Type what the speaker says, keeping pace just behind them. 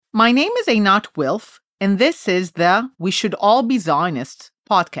My name is Einat Wilf, and this is the We Should All Be Zionists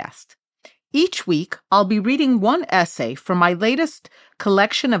podcast. Each week, I'll be reading one essay from my latest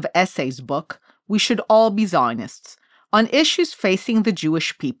collection of essays book, We Should All Be Zionists, on issues facing the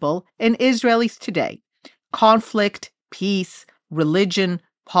Jewish people and Israelis today: conflict, peace, religion,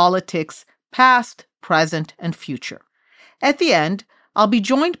 politics, past, present, and future. At the end, I'll be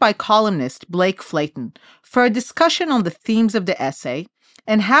joined by columnist Blake Flayton for a discussion on the themes of the essay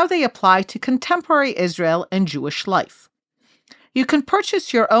and how they apply to contemporary Israel and Jewish life. You can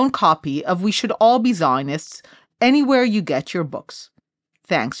purchase your own copy of We Should All Be Zionists anywhere you get your books.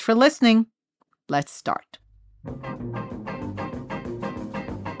 Thanks for listening. Let's start.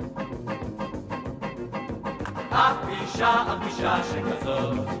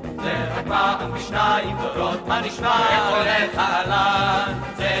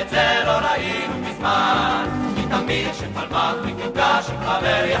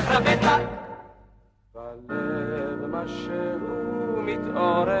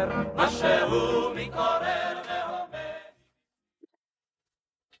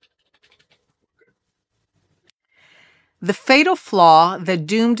 The Fatal Flaw That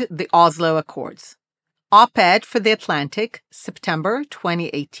Doomed the Oslo Accords. Op-ed for The Atlantic, September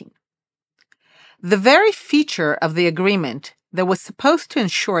 2018. The very feature of the agreement that was supposed to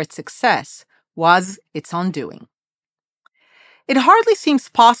ensure its success was its undoing. It hardly seems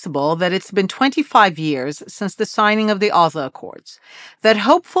possible that it's been 25 years since the signing of the Oslo Accords, that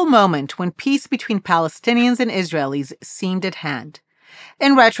hopeful moment when peace between Palestinians and Israelis seemed at hand.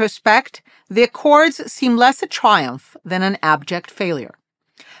 In retrospect, the Accords seem less a triumph than an abject failure.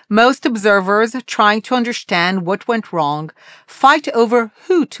 Most observers trying to understand what went wrong fight over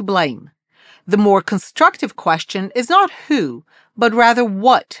who to blame. The more constructive question is not who, but rather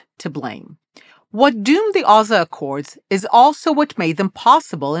what to blame. What doomed the Oslo Accords is also what made them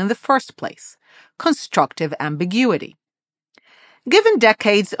possible in the first place: constructive ambiguity. Given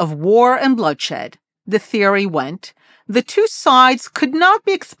decades of war and bloodshed, the theory went, the two sides could not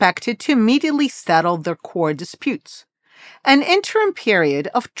be expected to immediately settle their core disputes. An interim period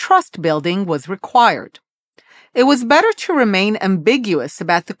of trust building was required. It was better to remain ambiguous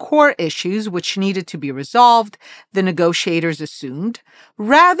about the core issues which needed to be resolved, the negotiators assumed,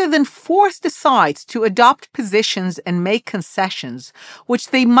 rather than force the sides to adopt positions and make concessions which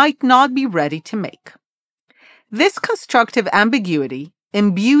they might not be ready to make. This constructive ambiguity,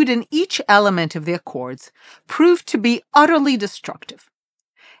 imbued in each element of the Accords, proved to be utterly destructive.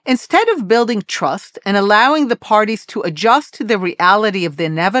 Instead of building trust and allowing the parties to adjust to the reality of the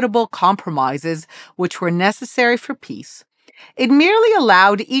inevitable compromises which were necessary for peace, it merely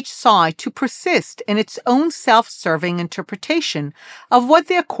allowed each side to persist in its own self-serving interpretation of what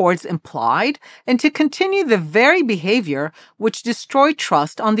the Accords implied and to continue the very behavior which destroyed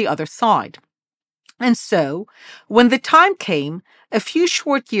trust on the other side. And so, when the time came, a few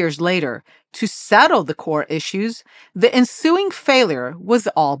short years later, to settle the core issues, the ensuing failure was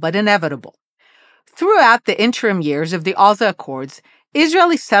all but inevitable. Throughout the interim years of the Oslo Accords,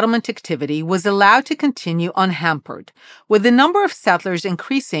 Israeli settlement activity was allowed to continue unhampered, with the number of settlers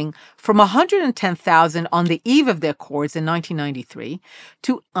increasing from 110,000 on the eve of the Accords in 1993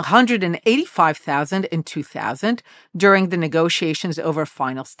 to 185,000 in 2000 during the negotiations over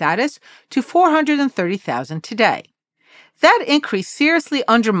final status to 430,000 today. That increase seriously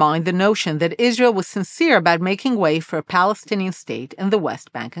undermined the notion that Israel was sincere about making way for a Palestinian state in the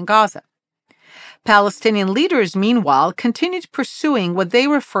West Bank and Gaza. Palestinian leaders, meanwhile, continued pursuing what they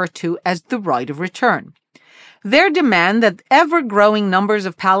refer to as the right of return. Their demand that ever-growing numbers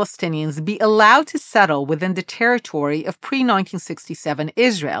of Palestinians be allowed to settle within the territory of pre-1967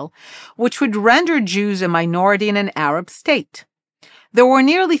 Israel, which would render Jews a minority in an Arab state. There were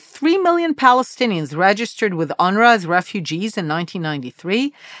nearly 3 million Palestinians registered with UNRWA as refugees in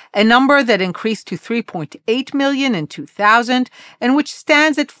 1993, a number that increased to 3.8 million in 2000 and which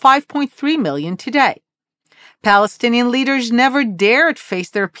stands at 5.3 million today. Palestinian leaders never dared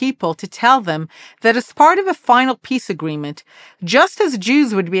face their people to tell them that as part of a final peace agreement, just as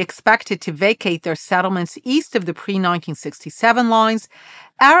Jews would be expected to vacate their settlements east of the pre-1967 lines,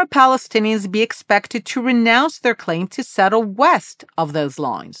 Arab Palestinians be expected to renounce their claim to settle west of those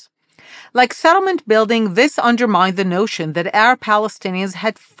lines. Like settlement building, this undermined the notion that Arab Palestinians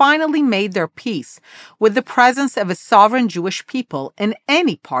had finally made their peace with the presence of a sovereign Jewish people in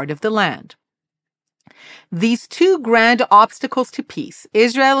any part of the land. These two grand obstacles to peace,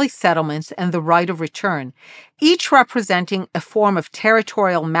 Israeli settlements and the right of return, each representing a form of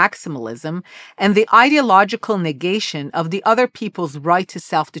territorial maximalism and the ideological negation of the other people's right to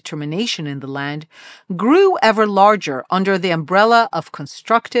self-determination in the land, grew ever larger under the umbrella of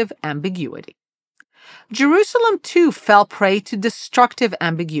constructive ambiguity. Jerusalem, too, fell prey to destructive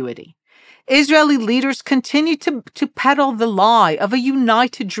ambiguity. Israeli leaders continued to peddle the lie of a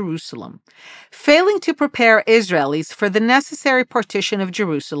united Jerusalem, failing to prepare Israelis for the necessary partition of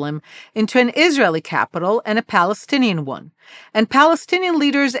Jerusalem into an Israeli capital and a Palestinian one. And Palestinian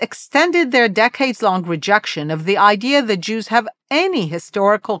leaders extended their decades-long rejection of the idea that Jews have any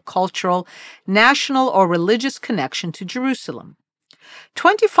historical, cultural, national, or religious connection to Jerusalem.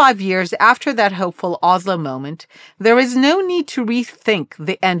 25 years after that hopeful Oslo moment, there is no need to rethink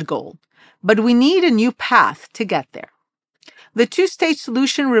the end goal, but we need a new path to get there. The two-state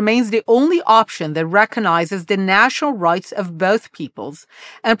solution remains the only option that recognizes the national rights of both peoples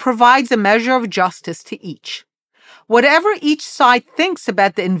and provides a measure of justice to each. Whatever each side thinks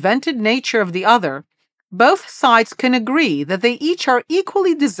about the invented nature of the other, both sides can agree that they each are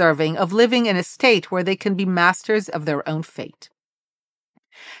equally deserving of living in a state where they can be masters of their own fate.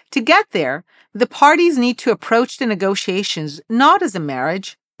 To get there, the parties need to approach the negotiations not as a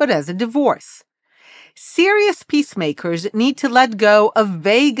marriage, but as a divorce. Serious peacemakers need to let go of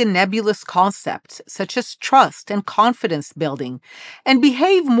vague and nebulous concepts such as trust and confidence building and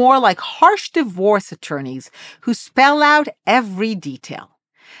behave more like harsh divorce attorneys who spell out every detail.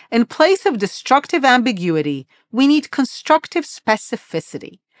 In place of destructive ambiguity, we need constructive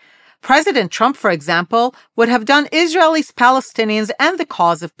specificity. President Trump, for example, would have done Israelis, Palestinians, and the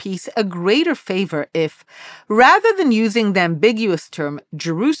cause of peace a greater favor if, rather than using the ambiguous term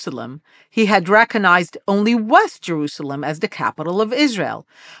Jerusalem, he had recognized only West Jerusalem as the capital of Israel,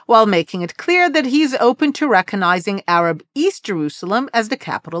 while making it clear that he is open to recognizing Arab East Jerusalem as the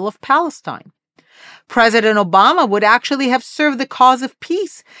capital of Palestine. President Obama would actually have served the cause of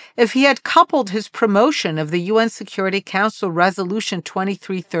peace if he had coupled his promotion of the UN Security Council Resolution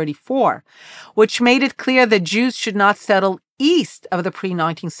 2334, which made it clear that Jews should not settle east of the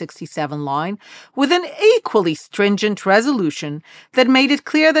pre-1967 line, with an equally stringent resolution that made it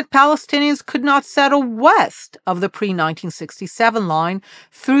clear that Palestinians could not settle west of the pre-1967 line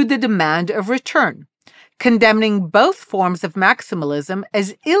through the demand of return, condemning both forms of maximalism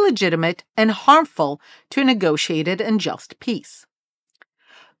as illegitimate and harmful to a negotiated and just peace.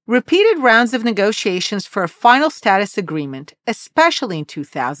 Repeated rounds of negotiations for a final status agreement, especially in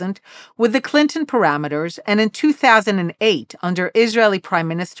 2000 with the Clinton parameters and in 2008 under Israeli Prime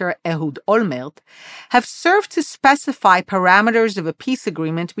Minister Ehud Olmert, have served to specify parameters of a peace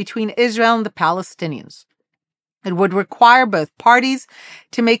agreement between Israel and the Palestinians. It would require both parties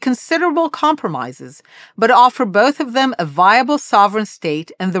to make considerable compromises, but offer both of them a viable sovereign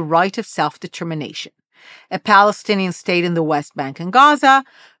state and the right of self-determination. A Palestinian state in the West Bank and Gaza,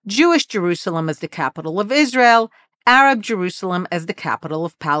 Jewish Jerusalem as the capital of Israel, Arab Jerusalem as the capital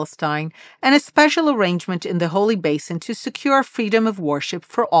of Palestine, and a special arrangement in the Holy Basin to secure freedom of worship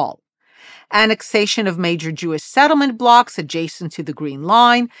for all. Annexation of major Jewish settlement blocks adjacent to the Green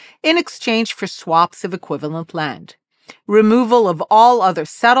Line in exchange for swaps of equivalent land. Removal of all other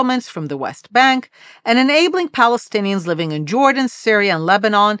settlements from the West Bank, and enabling Palestinians living in Jordan, Syria, and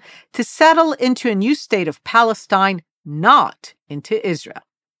Lebanon to settle into a new state of Palestine, not into Israel.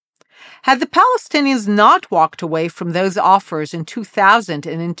 Had the Palestinians not walked away from those offers in 2000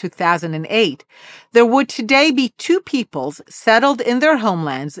 and in 2008, there would today be two peoples settled in their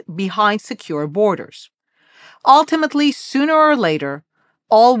homelands behind secure borders. Ultimately, sooner or later,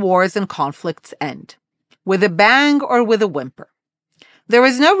 all wars and conflicts end, with a bang or with a whimper. There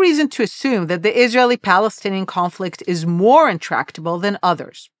is no reason to assume that the Israeli-Palestinian conflict is more intractable than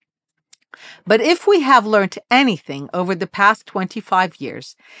others. But if we have learned anything over the past 25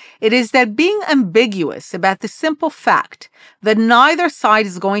 years, it is that being ambiguous about the simple fact that neither side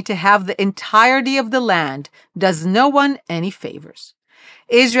is going to have the entirety of the land does no one any favors.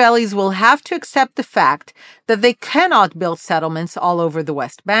 Israelis will have to accept the fact that they cannot build settlements all over the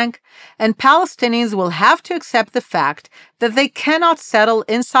West Bank, and Palestinians will have to accept the fact that they cannot settle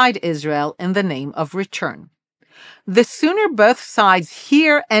inside Israel in the name of return. The sooner both sides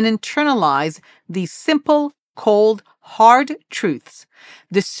hear and internalize these simple, cold, hard truths,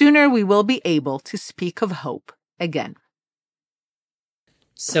 the sooner we will be able to speak of hope again.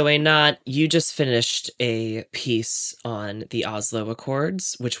 So, Einat, you just finished a piece on the Oslo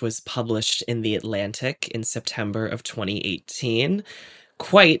Accords, which was published in The Atlantic in September of 2018.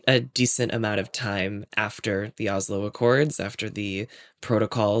 quite a decent amount of time after the Oslo Accords, after the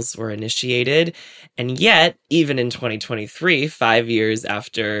protocols were initiated. And yet, even in 2023, 5 years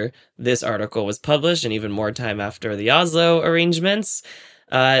after this article was published, and even more time after the Oslo arrangements,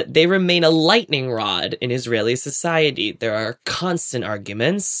 they remain a lightning rod in Israeli society. There are constant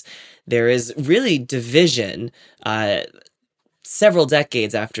arguments. There is really division. Several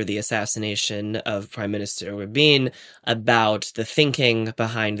decades after the assassination of Prime Minister Rabin, about the thinking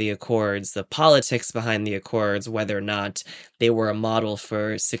behind the Accords, the politics behind the Accords, whether or not they were a model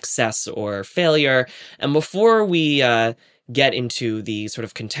for success or failure. And before we get into the sort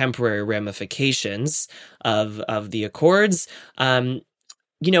of contemporary ramifications of the Accords, I've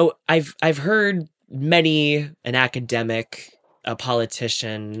heard many, an academic, a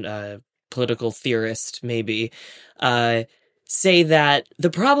politician, a political theorist, maybe, say that the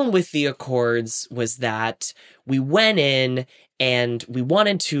problem with the Accords was that we went in and we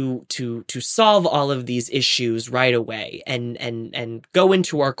wanted to solve all of these issues right away and go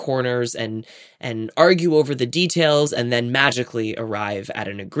into our corners and argue over the details and then magically arrive at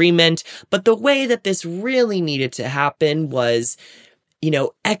an agreement. But the way that this really needed to happen was,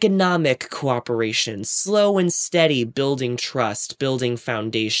 economic cooperation, slow and steady, building trust, building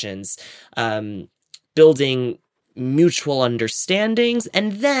foundations, building mutual understandings,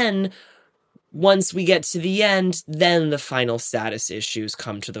 and then once we get to the end, then the final status issues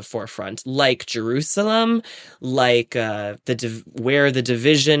come to the forefront, like Jerusalem, like where the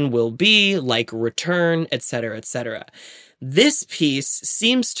division will be, like return, etc., etc. This piece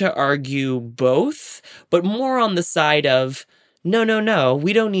seems to argue both, but more on the side of, no,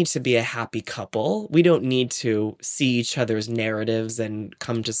 we don't need to be a happy couple. We don't need to see each other's narratives and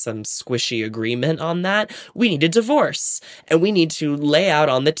come to some squishy agreement on that. We need a divorce. And we need to lay out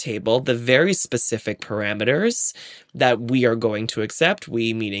on the table the very specific parameters that we are going to accept,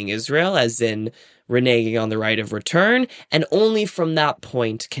 we meaning Israel, as in reneging on the right of return. And only from that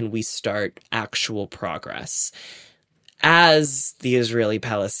point can we start actual progress. As the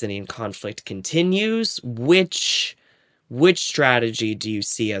Israeli-Palestinian conflict continues, which strategy do you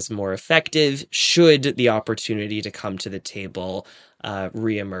see as more effective should the opportunity to come to the table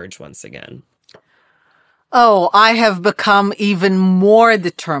reemerge once again? Oh, I have become even more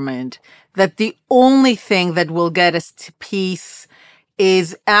determined that the only thing that will get us to peace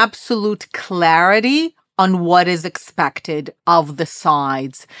is absolute clarity on what is expected of the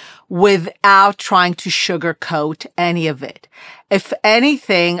sides without trying to sugarcoat any of it. If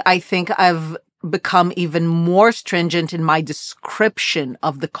anything, I think I've become even more stringent in my description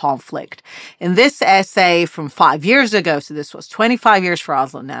of the conflict. In this essay from 5 years ago, so this was 25 years for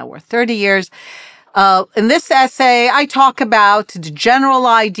Oslo, now we're 30 years. In this essay, I talk about the general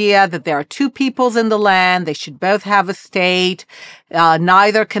idea that there are two peoples in the land. They should both have a state.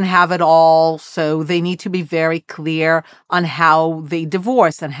 Neither can have it all. So they need to be very clear on how they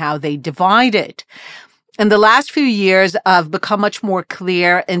divorce and how they divide it. In the last few years, I've become much more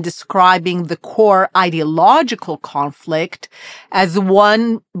clear in describing the core ideological conflict as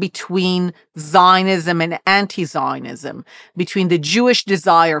one between Zionism and anti-Zionism, between the Jewish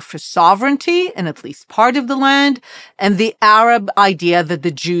desire for sovereignty in at least part of the land and the Arab idea that the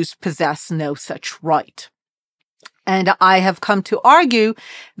Jews possess no such right. And I have come to argue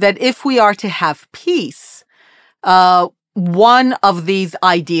that if we are to have peace, one of these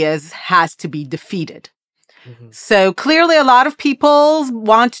ideas has to be defeated. So clearly a lot of people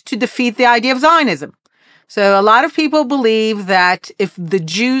want to defeat the idea of Zionism. So a lot of people believe that if the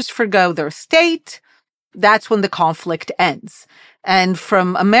Jews forgo their state, that's when the conflict ends. And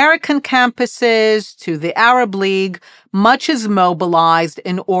from American campuses to the Arab League, much is mobilized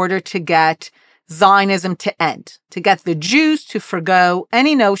in order to get Zionism to end, to get the Jews to forgo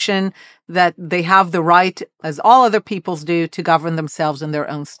any notion that they have the right, as all other peoples do, to govern themselves in their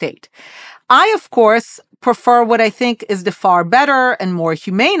own state. I, of course, prefer what I think is the far better and more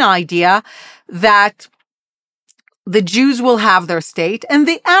humane idea that the Jews will have their state and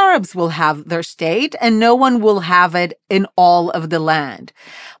the Arabs will have their state and no one will have it in all of the land.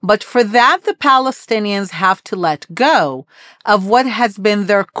 But for that, the Palestinians have to let go of what has been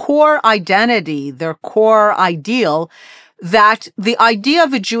their core identity, their core ideal, that the idea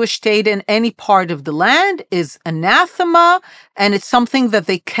of a Jewish state in any part of the land is anathema, and it's something that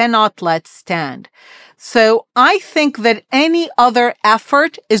they cannot let stand. So I think that any other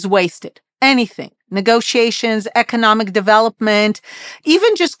effort is wasted. Anything. Negotiations, economic development,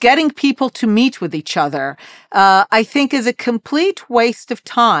 even just getting people to meet with each other, I think is a complete waste of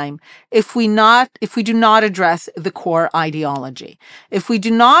time if we do not address the core ideology. If we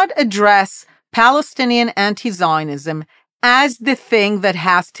do not address Palestinian anti-Zionism as the thing that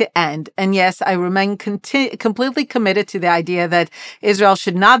has to end. And yes, I remain completely committed to the idea that Israel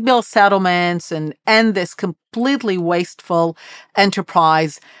should not build settlements and end this completely wasteful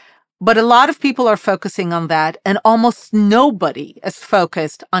enterprise. But a lot of people are focusing on that, and almost nobody is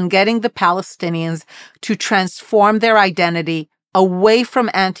focused on getting the Palestinians to transform their identity away from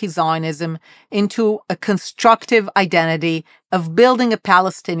anti-Zionism into a constructive identity of building a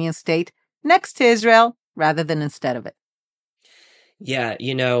Palestinian state next to Israel rather than instead of it. Yeah,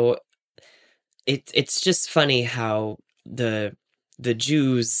 it's just funny how the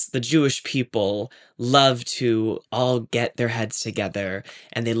Jewish people love to all get their heads together,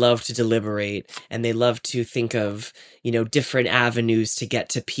 and they love to deliberate, and they love to think of, different avenues to get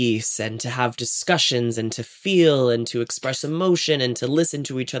to peace and to have discussions and to feel and to express emotion and to listen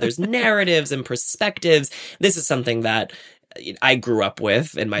to each other's narratives and perspectives. This is something that I grew up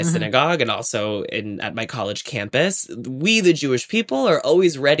with in my synagogue and also at my college campus. We, the Jewish people, are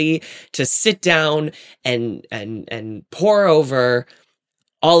always ready to sit down and pore over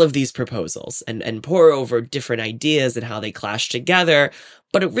all of these proposals and pore over different ideas and how they clash together.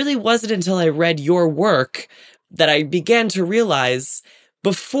 But it really wasn't until I read your work that I began to realize,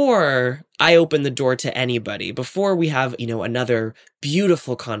 before I open the door to anybody, before we have, another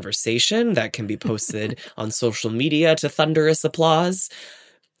beautiful conversation that can be posted on social media to thunderous applause,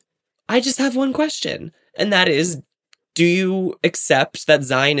 I just have one question. And that is, do you accept that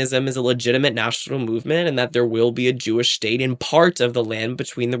Zionism is a legitimate national movement and that there will be a Jewish state in part of the land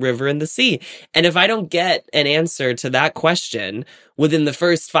between the river and the sea? And if I don't get an answer to that question within the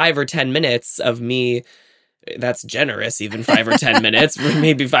first 5 or 10 minutes of me, that's generous, even 5 or 10 minutes,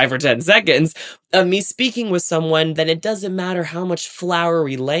 maybe 5 or 10 seconds of me speaking with someone, then it doesn't matter how much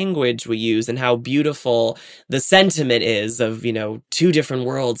flowery language we use and how beautiful the sentiment is of, two different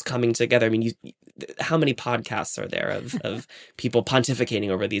worlds coming together. I mean, how many podcasts are there of people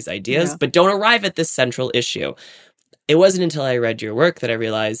pontificating over these ideas, but don't arrive at this central issue? It wasn't until I read your work that I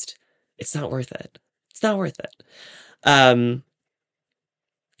realized it's not worth it. It's not worth it.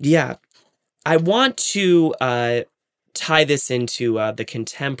 Yeah. I want to tie this into the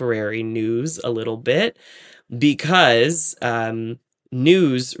contemporary news a little bit, because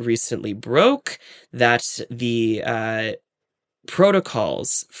news recently broke that the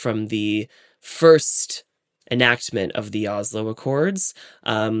protocols from the first enactment of the Oslo Accords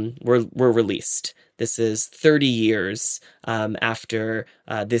were released. This is 30 years after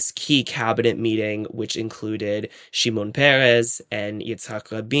this key cabinet meeting, which included Shimon Peres and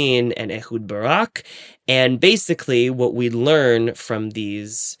Yitzhak Rabin and Ehud Barak. And basically what we learn from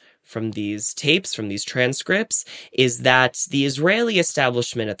these tapes, from these transcripts, is that the Israeli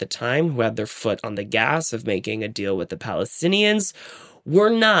establishment at the time, who had their foot on the gas of making a deal with the Palestinians,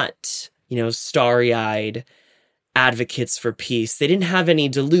 were not, starry-eyed advocates for peace. They didn't have any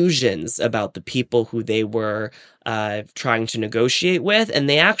delusions about the people who they were trying to negotiate with, and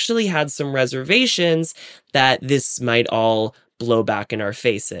they actually had some reservations that this might all blow back in our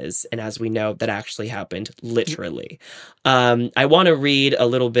faces. And as we know, that actually happened literally. I want to read a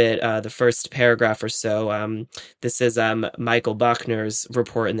little bit, the first paragraph or so. This is Michael Bachner's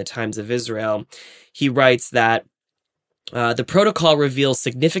report in the Times of Israel. He writes that the protocol reveals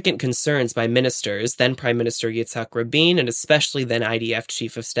significant concerns by ministers, then Prime Minister Yitzhak Rabin, and especially then IDF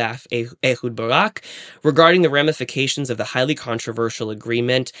Chief of Staff Ehud Barak, regarding the ramifications of the highly controversial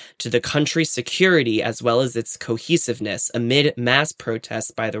agreement to the country's security as well as its cohesiveness amid mass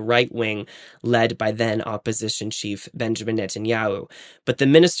protests by the right wing, led by then opposition chief Benjamin Netanyahu. But the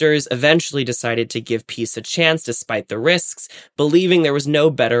ministers eventually decided to give peace a chance despite the risks, believing there was no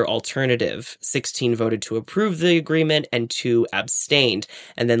better alternative. 16 voted to approve the agreement and 2 abstained.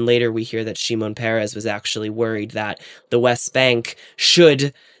 And then later we hear that Shimon Peres was actually worried that the West Bank,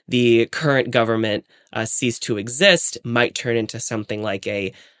 should the current government cease to exist, might turn into something like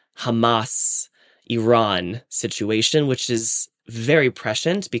a Hamas-Iran situation, which is very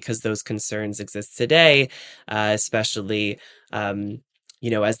prescient because those concerns exist today, especially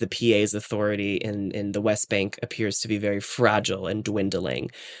as the PA's authority in the West Bank appears to be very fragile and dwindling.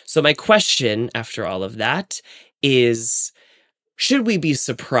 So my question after all of that is, should we be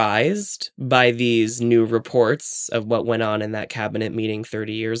surprised by these new reports of what went on in that cabinet meeting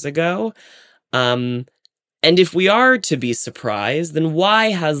 30 years ago? And if we are to be surprised, then why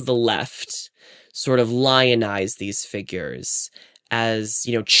has the left sort of lionized these figures as,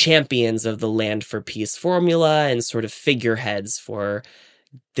 champions of the Land for Peace formula and sort of figureheads for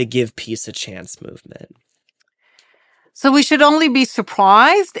the Give Peace a Chance movement? So we should only be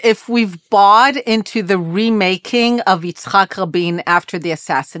surprised if we've bought into the remaking of Yitzhak Rabin after the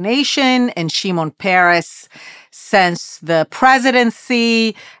assassination and Shimon Peres since the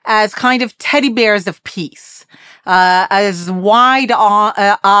presidency as kind of teddy bears of peace, as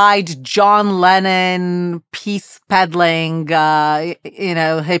wide-eyed John Lennon peace peddling,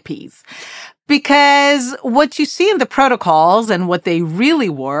 hippies. Because what you see in the protocols and what they really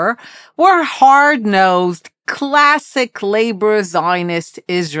were hard-nosed, classic labor Zionist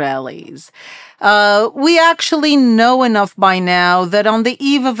Israelis. We actually know enough by now that on the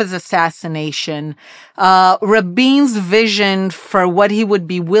eve of his assassination, Rabin's vision for what he would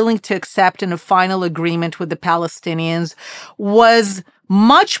be willing to accept in a final agreement with the Palestinians was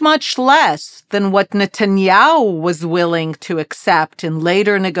much, much less than what Netanyahu was willing to accept in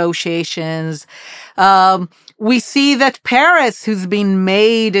later negotiations. We see that Peres, who's been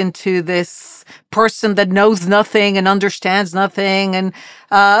made into this person that knows nothing and understands nothing, and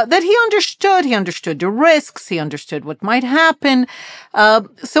that he understood the risks, he understood what might happen.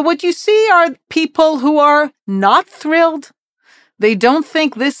 So what you see are people who are not thrilled. They don't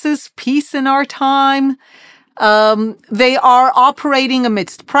think this is peace in our time. They are operating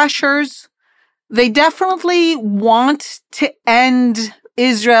amidst pressures. They definitely want to end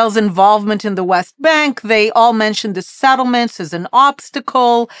Israel's involvement in the West Bank. They all mention the settlements as an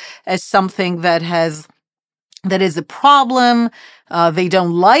obstacle, as something that is a problem. They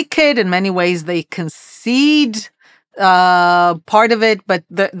don't like it. In many ways, they concede part of it, but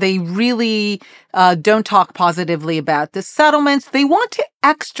they really don't talk positively about the settlements. They want to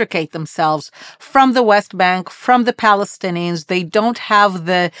extricate themselves from the West Bank, from the Palestinians. They don't have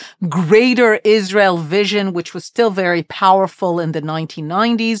the greater Israel vision, which was still very powerful in the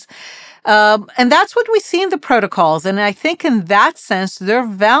 1990s. And that's what we see in the protocols. And I think in that sense, they're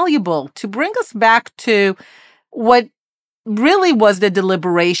valuable to bring us back to what really was the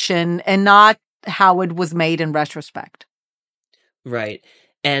deliberation and not how it was made in retrospect. Right.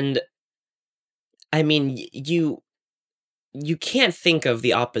 And I mean, you can't think of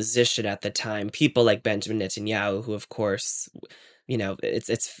the opposition at the time. People like Benjamin Netanyahu, who of course,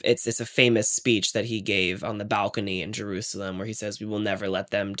 it's a famous speech that he gave on the balcony in Jerusalem where he says, "We will never let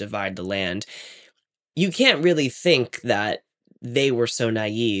them divide the land." You can't really think that they were so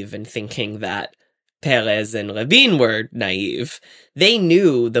naive in thinking that Peres and Rabin were naive. They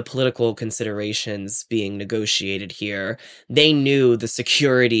knew the political considerations being negotiated here. They knew the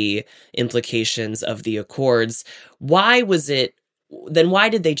security implications of the Accords. Why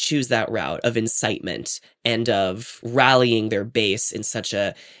did they choose that route of incitement and of rallying their base in such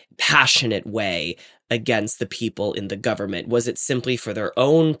a passionate way against the people in the government? Was it simply for their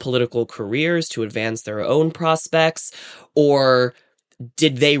own political careers to advance their own prospects? Or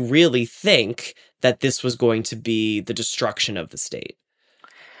did they really think that this was going to be the destruction of the state?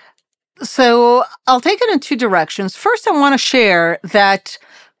 So I'll take it in two directions. First, I want to share that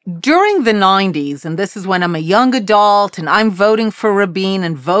during the 90s, and this is when I'm a young adult and I'm voting for Rabin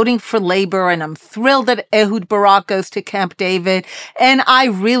and voting for labor, and I'm thrilled that Ehud Barak goes to Camp David, and I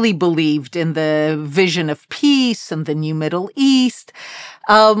really believed in the vision of peace and the new Middle East.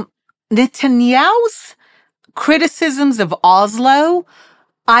 Netanyahu's criticisms of Oslo,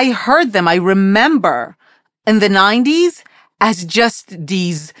 I heard them, I remember, in the 90s as just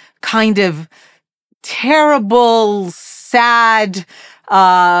these kind of terrible, sad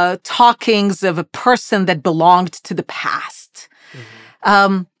talkings of a person that belonged to the past.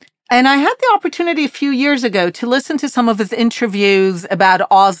 Mm-hmm. And I had the opportunity a few years ago to listen to some of his interviews about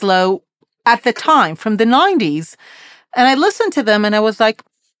Oslo at the time from the 90s. And I listened to them and I was like,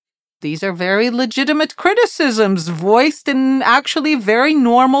 these are very legitimate criticisms voiced in actually a very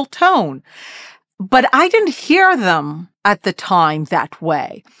normal tone. But I didn't hear them at the time that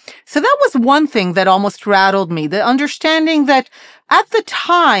way. So that was one thing that almost rattled me, the understanding that at the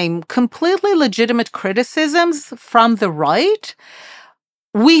time, completely legitimate criticisms from the right,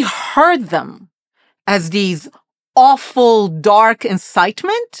 we heard them as these awful, dark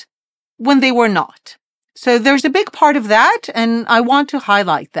incitement when they were not. So there's a big part of that, and I want to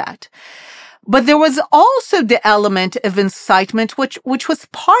highlight that. But there was also the element of incitement, which was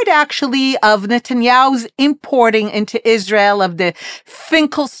part actually of Netanyahu's importing into Israel of the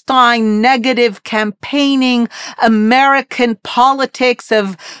Finkelstein negative campaigning American politics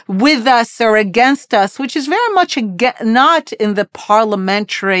of with us or against us, which is very much not in the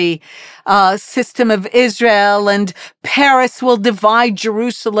parliamentary system of Israel, and Paris will divide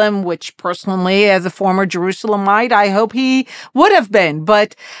Jerusalem, which personally, as a former Jerusalemite, I hope he would have been.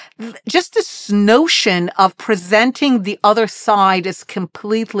 But just this notion of presenting the other side as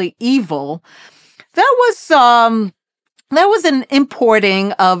completely evil, that was there was an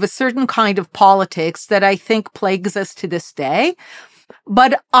importing of a certain kind of politics that I think plagues us to this day.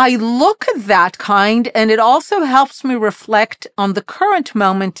 But I look at that kind, and it also helps me reflect on the current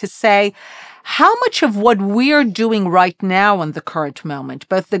moment to say, how much of what we're doing right now in the current moment,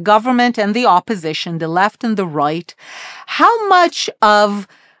 both the government and the opposition, the left and the right, how much of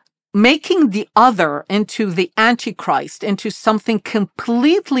making the other into the Antichrist, into something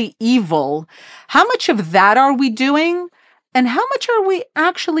completely evil, how much of that are we doing? And how much are we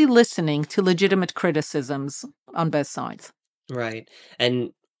actually listening to legitimate criticisms on both sides? Right.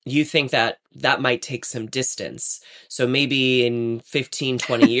 And you think that that might take some distance. So maybe in 15,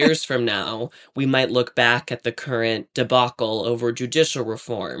 20 years from now, we might look back at the current debacle over judicial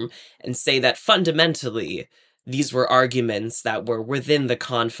reform and say that fundamentally, these were arguments that were within the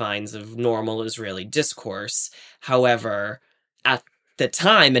confines of normal Israeli discourse. However, at the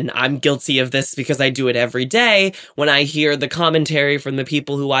time, and I'm guilty of this because I do it every day, when I hear the commentary from the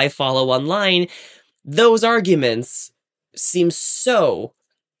people who I follow online, those arguments seem so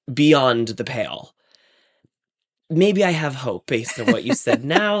beyond the pale. Maybe I have hope based on what you said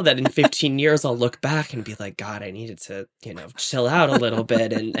now, that in 15 years I'll look back and be like, God, I needed to, chill out a little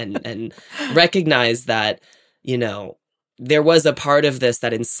bit and recognize that, there was a part of this,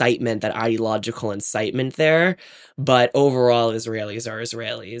 that incitement, that ideological incitement there, but overall Israelis are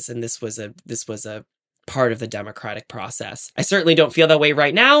Israelis, and this was a part of the democratic process. I certainly don't feel that way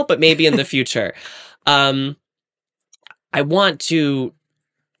right now, but maybe in the future. I want to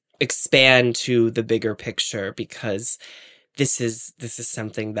expand to the bigger picture, because this is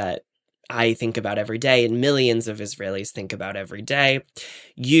something that I think about every day, and millions of Israelis think about every day.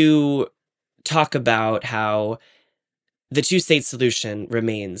 You talk about how the two-state solution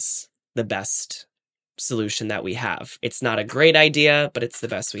remains the best solution that we have. It's not a great idea, but it's the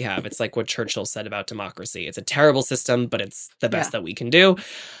best we have. It's like what Churchill said about democracy. It's a terrible system, but it's the best that we can do.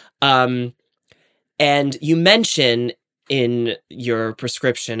 And you mention in your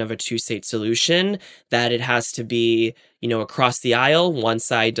prescription of a two-state solution that it has to be, across the aisle. One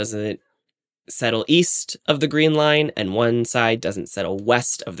side doesn't settle east of the Green Line, and one side doesn't settle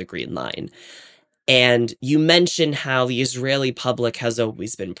west of the Green Line. And you mention how the Israeli public has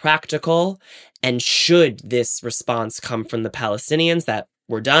always been practical, and should this response come from the Palestinians that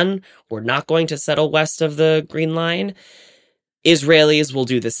we're done, we're not going to settle west of the Green Line, Israelis will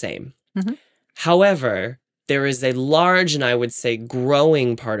do the same. Mm-hmm. However, there is a large, and I would say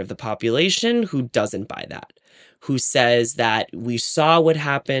growing, part of the population who doesn't buy that, who says that we saw what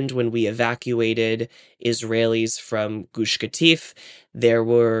happened when we evacuated Israelis from Gush Katif. There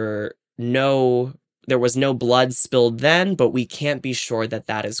was no blood spilled then, but we can't be sure that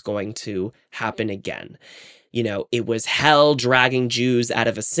that is going to happen again. It was hell dragging Jews out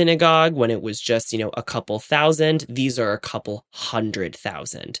of a synagogue when it was just, a couple thousand. These are a couple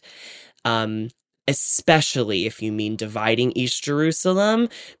 100,000. Especially if you mean dividing East Jerusalem,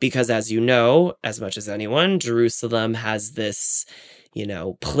 because as you know, as much as anyone, Jerusalem has this,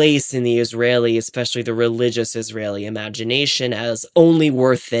 place in the Israeli, especially the religious Israeli imagination, as only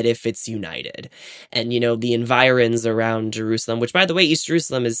worth it if it's united. And, the environs around Jerusalem, which, by the way, East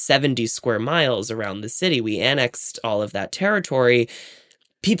Jerusalem is 70 square miles around the city. We annexed all of that territory.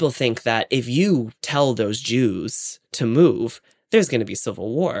 People think that if you tell those Jews to move, there's going to be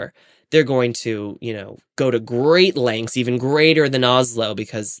civil war. They're going to, go to great lengths, even greater than Oslo,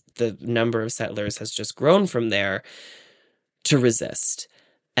 because the number of settlers has just grown from there, to resist.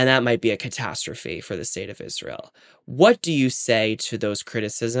 And that might be a catastrophe for the state of Israel. What do you say to those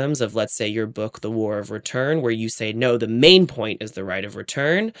criticisms of, let's say, your book, The War of Return, where you say, no, the main point is the right of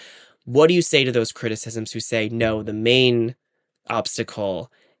return? What do you say to those criticisms who say, no, the main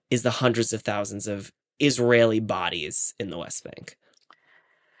obstacle is the hundreds of thousands of Israeli bodies in the West Bank?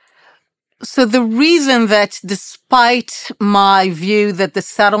 So the reason that, despite my view that the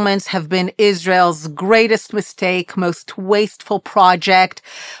settlements have been Israel's greatest mistake, most wasteful project,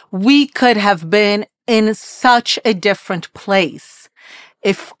 we could have been in such a different place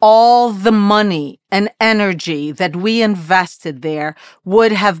if all the money and energy that we invested there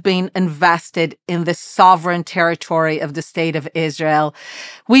would have been invested in the sovereign territory of the state of Israel.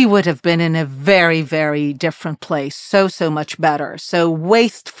 We would have been in a very, very different place. So much better. So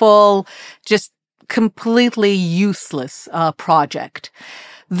wasteful, just completely useless project.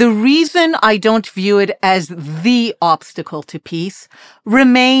 The reason I don't view it as the obstacle to peace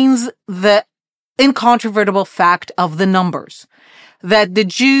remains the incontrovertible fact of the numbers. That the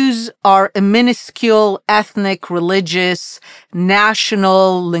Jews are a minuscule ethnic, religious,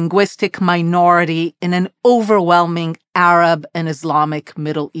 national, linguistic minority in an overwhelming Arab and Islamic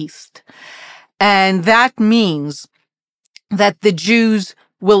Middle East. And that means that the Jews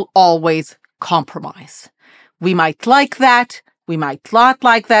will always compromise. We might like that. We might not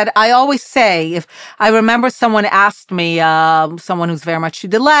like that. I always say, if I remember someone asked me, someone who's very much to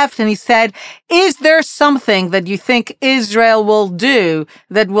the left, and he said, is there something that you think Israel will do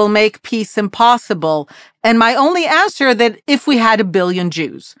that will make peace impossible? And my only answer that if we had 1 billion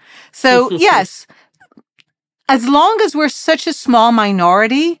Jews. So yes, as long as we're such a small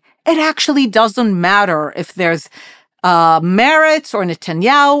minority, it actually doesn't matter if there's Meretz or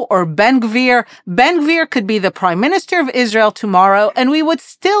Netanyahu or Ben-Gvir. Ben-Gvir could be the prime minister of Israel tomorrow, and we would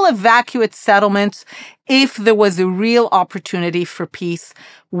still evacuate settlements if there was a real opportunity for peace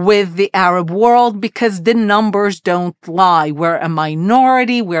with the Arab world, because the numbers don't lie. We're a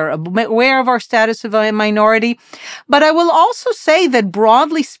minority. We're aware of our status of a minority. But I will also say that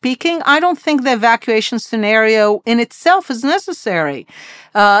broadly speaking, I don't think the evacuation scenario in itself is necessary,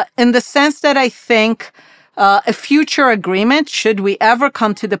 in the sense that I think a future agreement, should we ever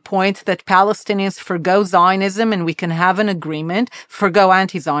come to the point that Palestinians forgo Zionism and we can have an agreement, forgo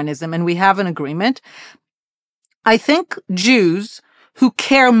anti-Zionism and we have an agreement, I think Jews who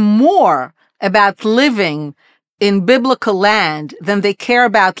care more about living in biblical land than they care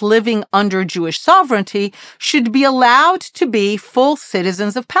about living under Jewish sovereignty should be allowed to be full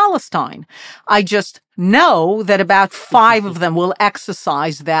citizens of Palestine. I just know that about 5 of them will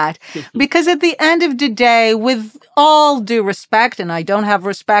exercise that, because at the end of the day, with all due respect, and I don't have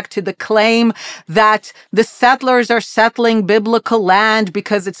respect to the claim that the settlers are settling biblical land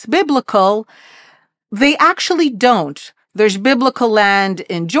because it's biblical, they actually don't. There's biblical land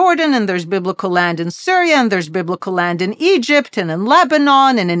in Jordan, and there's biblical land in Syria, and there's biblical land in Egypt and in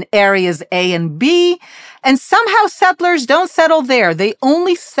Lebanon and in areas A and B. And somehow settlers don't settle there. They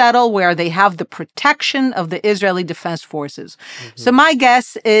only settle where they have the protection of the Israeli Defense Forces. Mm-hmm. So my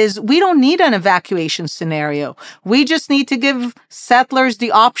guess is we don't need an evacuation scenario. We just need to give settlers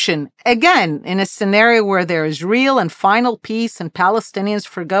the option. Again, in a scenario where there is real and final peace and Palestinians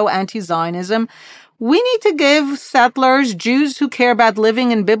forgo anti-Zionism, we need to give settlers, Jews who care about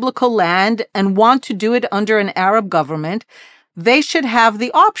living in biblical land and want to do it under an Arab government, they should have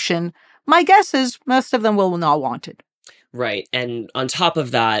the option. My guess is most of them will not want it. Right. And on top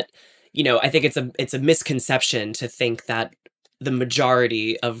of that, I think it's a misconception to think that the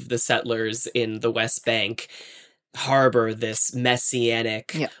majority of the settlers in the West Bank harbor this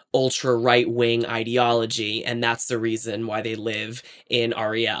messianic, ultra right-wing ideology, and that's the reason why they live in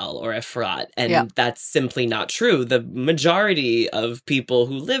Ariel or Efrat. And that's simply not true. The majority of people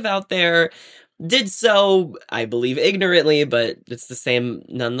who live out there did so, I believe, ignorantly, but it's the same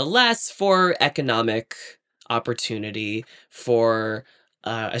nonetheless, for economic opportunity, for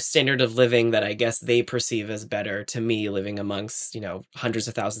a standard of living that I guess they perceive as better. To me, living amongst, hundreds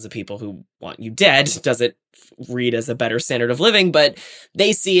of thousands of people who want you dead doesn't read as a better standard of living, but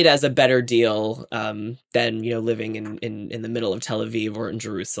they see it as a better deal than, living in the middle of Tel Aviv or in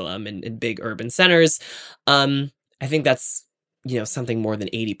Jerusalem in big urban centers. I think that's, something more than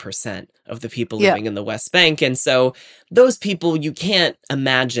 80% of the people living in the West Bank. And so those people, you can't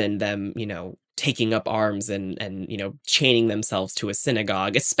imagine them, taking up arms and chaining themselves to a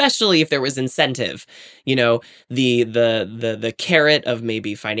synagogue, especially if there was incentive, the carrot of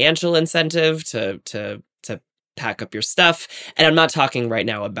maybe financial incentive to pack up your stuff. And I'm not talking right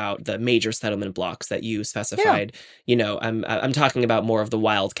now about the major settlement blocks that you specified. I'm talking about more of the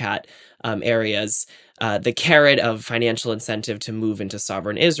wildcat areas, the carrot of financial incentive to move into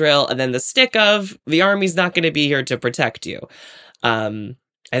sovereign Israel, and then the stick of the army's not going to be here to protect you.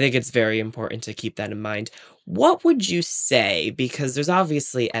 I think it's very important to keep that in mind. What would you say, because there's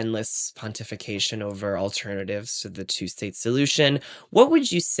obviously endless pontification over alternatives to the two-state solution, what would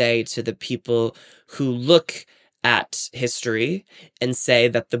you say to the people who look at history and say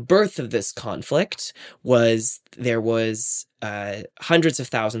that the birth of this conflict was there was hundreds of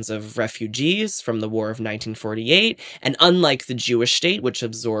thousands of refugees from the War of 1948, and unlike the Jewish state, which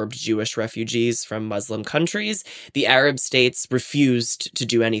absorbed Jewish refugees from Muslim countries, the Arab states refused to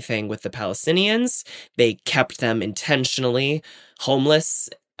do anything with the Palestinians. They kept them intentionally homeless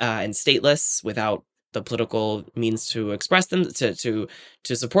and stateless without the political means to express them, to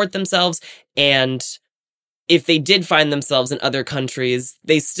support themselves. And if they did find themselves in other countries,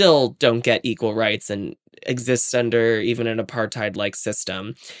 they still don't get equal rights and exist under even an apartheid-like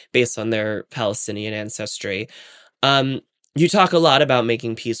system based on their Palestinian ancestry. You talk a lot about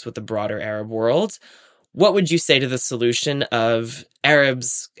making peace with the broader Arab world. What would you say to the solution of Arab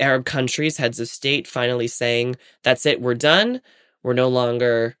countries, heads of state, finally saying, that's it, we're done. We're no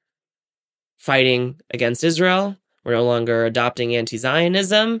longer fighting against Israel. We're no longer adopting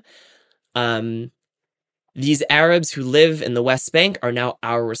anti-Zionism. these Arabs who live in the West Bank are now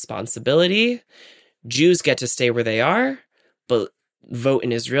our responsibility. Jews get to stay where they are, but vote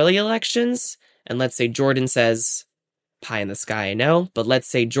in Israeli elections. And let's say Jordan says, pie in the sky, I know, but let's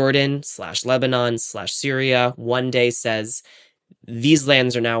say Jordan/Lebanon/Syria one day says, these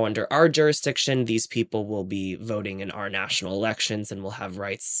lands are now under our jurisdiction. These people will be voting in our national elections and will have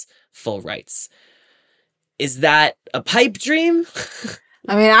rights, full rights. Is that a pipe dream?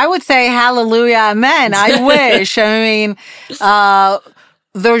 I mean, I would say hallelujah, amen. I wish. I mean,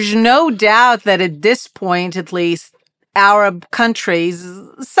 there's no doubt that at this point, at least, Arab countries,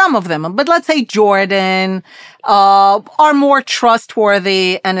 some of them, but let's say Jordan, are more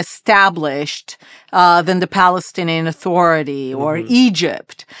trustworthy and established than the Palestinian Authority or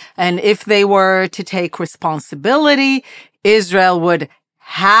Egypt. And if they were to take responsibility, Israel would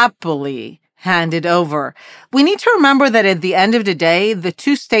happily hand it over. We need to remember that at the end of the day, the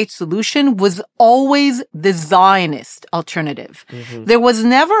two-state solution was always the Zionist alternative. There was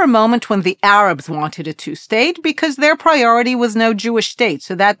never a moment when the Arabs wanted a two-state because their priority was no Jewish state.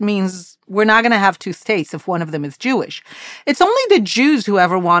 So that means we're not going to have two states if one of them is Jewish. It's only the Jews who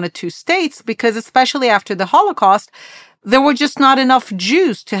ever wanted two states because, especially after the Holocaust, there were just not enough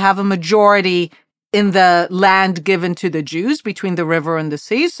Jews to have a majority in the land given to the Jews between the river and the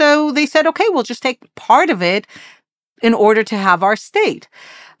sea. So they said, okay, we'll just take part of it in order to have our state.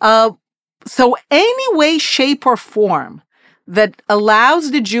 So any way, shape, or form that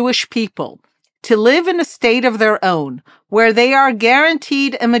allows the Jewish people to live in a state of their own, where they are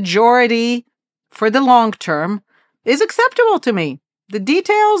guaranteed a majority for the long term, is acceptable to me. The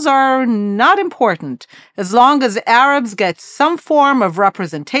details are not important. As long as Arabs get some form of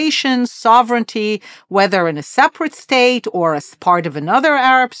representation, sovereignty, whether in a separate state or as part of another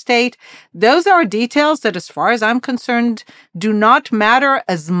Arab state, those are details that, as far as I'm concerned, do not matter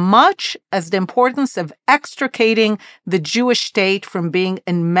as much as the importance of extricating the Jewish state from being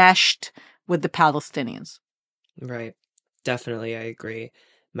enmeshed with the Palestinians. Right. Definitely, I agree.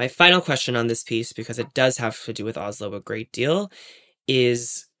 My final question on this piece, because it does have to do with Oslo a great deal,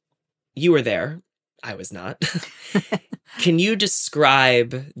 is, you were there. I was not. Can you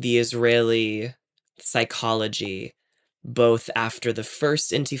describe the Israeli psychology both after the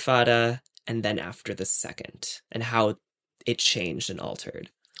first Intifada and then after the second, and how it changed and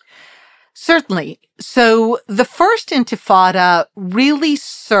altered? Certainly. So the first Intifada really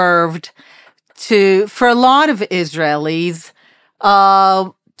served for a lot of Israelis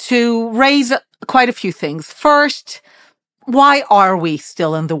to raise quite a few things. First, why are we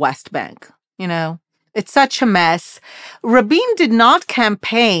still in the West Bank? You know, it's such a mess. Rabin did not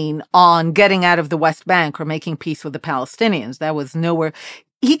campaign on getting out of the West Bank or making peace with the Palestinians. That was nowhere.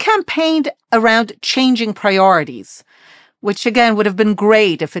 He campaigned around changing priorities, which again would have been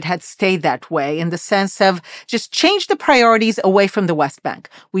great if it had stayed that way, in the sense of just change the priorities away from the West Bank.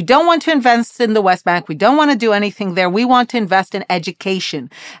 We don't want to invest in the West Bank. We don't want to do anything there. We want to invest in education.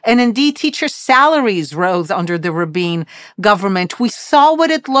 And indeed, teacher salaries rose under the Rabin government. We saw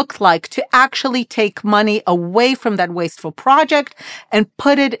what it looked like to actually take money away from that wasteful project and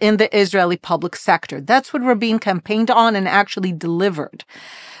put it in the Israeli public sector. That's what Rabin campaigned on and actually delivered.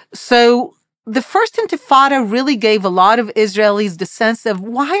 So the first Intifada really gave a lot of Israelis the sense of,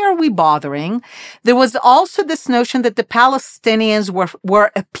 why are we bothering? There was also this notion that the Palestinians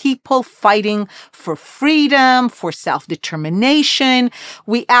were a people fighting for freedom, for self-determination.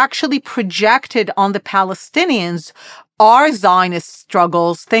 We actually projected on the Palestinians our Zionist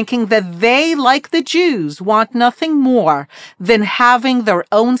struggles, thinking that they, like the Jews, want nothing more than having their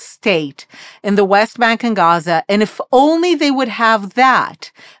own state in the West Bank and Gaza. And if only they would have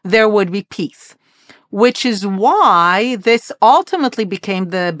that, there would be peace. Which is why this ultimately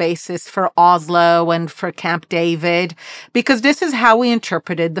became the basis for Oslo and for Camp David, because this is how we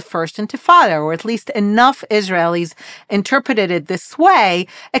interpreted the first Intifada, or at least enough Israelis interpreted it this way,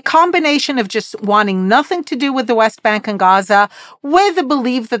 a combination of just wanting nothing to do with the West Bank and Gaza, with the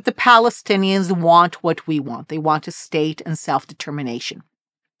belief that the Palestinians want what we want. They want a state and self-determination.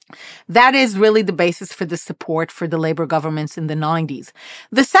 That is really the basis for the support for the labor governments in the 90s.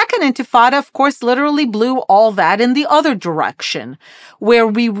 The second Intifada, of course, literally blew all that in the other direction, where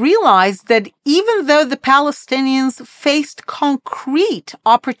we realized that even though the Palestinians faced concrete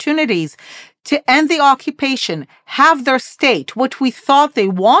opportunities to end the occupation, have their state, what we thought they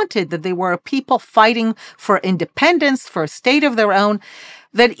wanted, that they were a people fighting for independence, for a state of their own,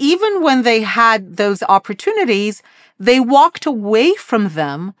 that even when they had those opportunities, they walked away from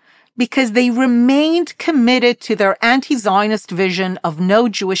them because they remained committed to their anti-Zionist vision of no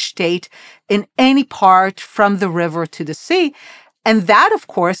Jewish state in any part from the river to the sea. And that, of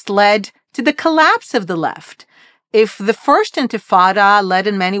course, led to the collapse of the left. If the first Intifada led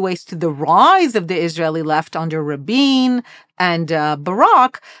in many ways to the rise of the Israeli left under Rabin and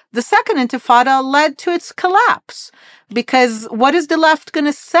Barak, the second Intifada led to its collapse. Because what is the left going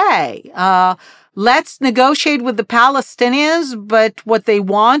to say? Let's negotiate with the Palestinians, but what they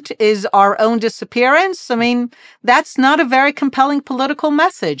want is our own disappearance. I mean, that's not a very compelling political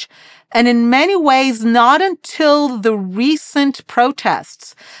message. And in many ways, not until the recent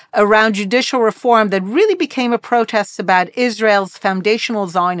protests around judicial reform that really became a protest about Israel's foundational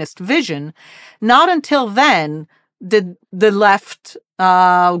Zionist vision, not until then did the left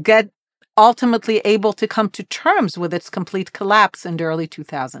get ultimately able to come to terms with its complete collapse in the early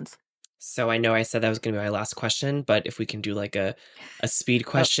 2000s. So I know I said that was going to be my last question, but if we can do like a speed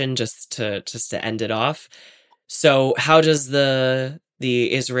question just to end it off. So how does the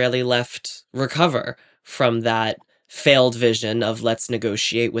Israeli left recover from that failed vision of let's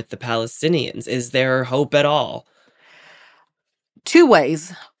negotiate with the Palestinians? Is there hope at all? Two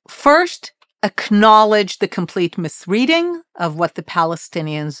ways. First, acknowledge the complete misreading of what the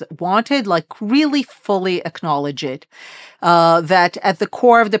Palestinians wanted, like really fully acknowledge it. That at the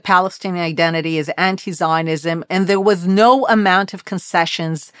core of the Palestinian identity is anti-Zionism, and there was no amount of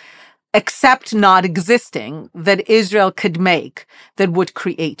concessions except not existing that Israel could make that would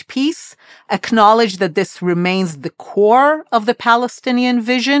create peace. Acknowledge that this remains the core of the Palestinian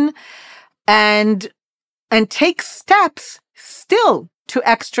vision, and take steps still to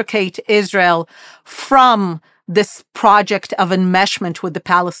extricate Israel from this project of enmeshment with the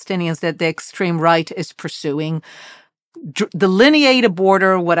Palestinians that the extreme right is pursuing. Delineate a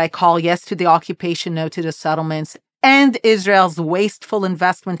border, what I call yes to the occupation, no to the settlements, end Israel's wasteful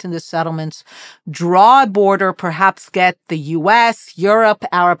investment in the settlements, draw a border, perhaps get the US, Europe,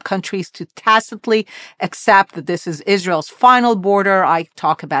 Arab countries to tacitly accept that this is Israel's final border. I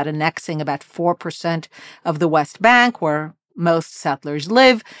talk about annexing about 4% of the West Bank, where most settlers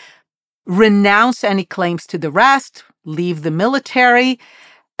live, renounce any claims to the rest, leave the military,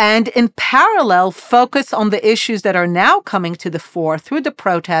 and in parallel, focus on the issues that are now coming to the fore through the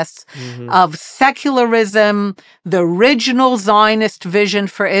protests of secularism, the original Zionist vision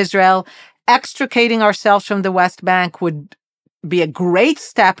for Israel. Extricating ourselves from the West Bank would be a great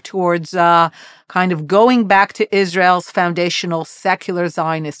step towards kind of going back to Israel's foundational secular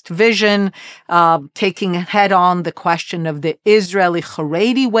Zionist vision, taking head on the question of the Israeli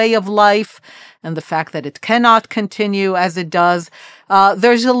Haredi way of life and the fact that it cannot continue as it does.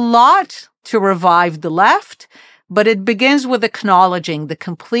 There's a lot to revive the left, but it begins with acknowledging the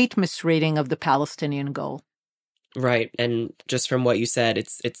complete misreading of the Palestinian goal. Right, and just from what you said,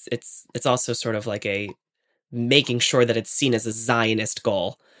 it's also sort of like a making sure that it's seen as a Zionist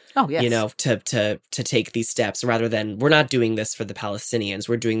goal. Oh, yes. You know, to take these steps rather than we're not doing this for the Palestinians.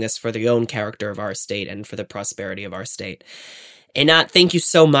 We're doing this for the own character of our state and for the prosperity of our state. Einat, thank you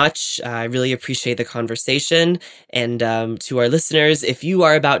so much. I really appreciate the conversation. And to our listeners, if you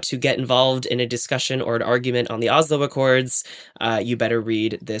are about to get involved in a discussion or an argument on the Oslo Accords, you better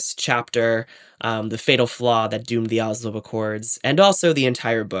read this chapter, The Fatal Flaw That Doomed the Oslo Accords, and also the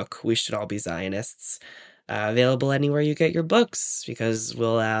entire book, We Should All Be Zionists. Available anywhere you get your books, because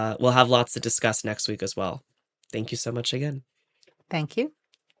we'll have lots to discuss next week as well. Thank you so much again. Thank you.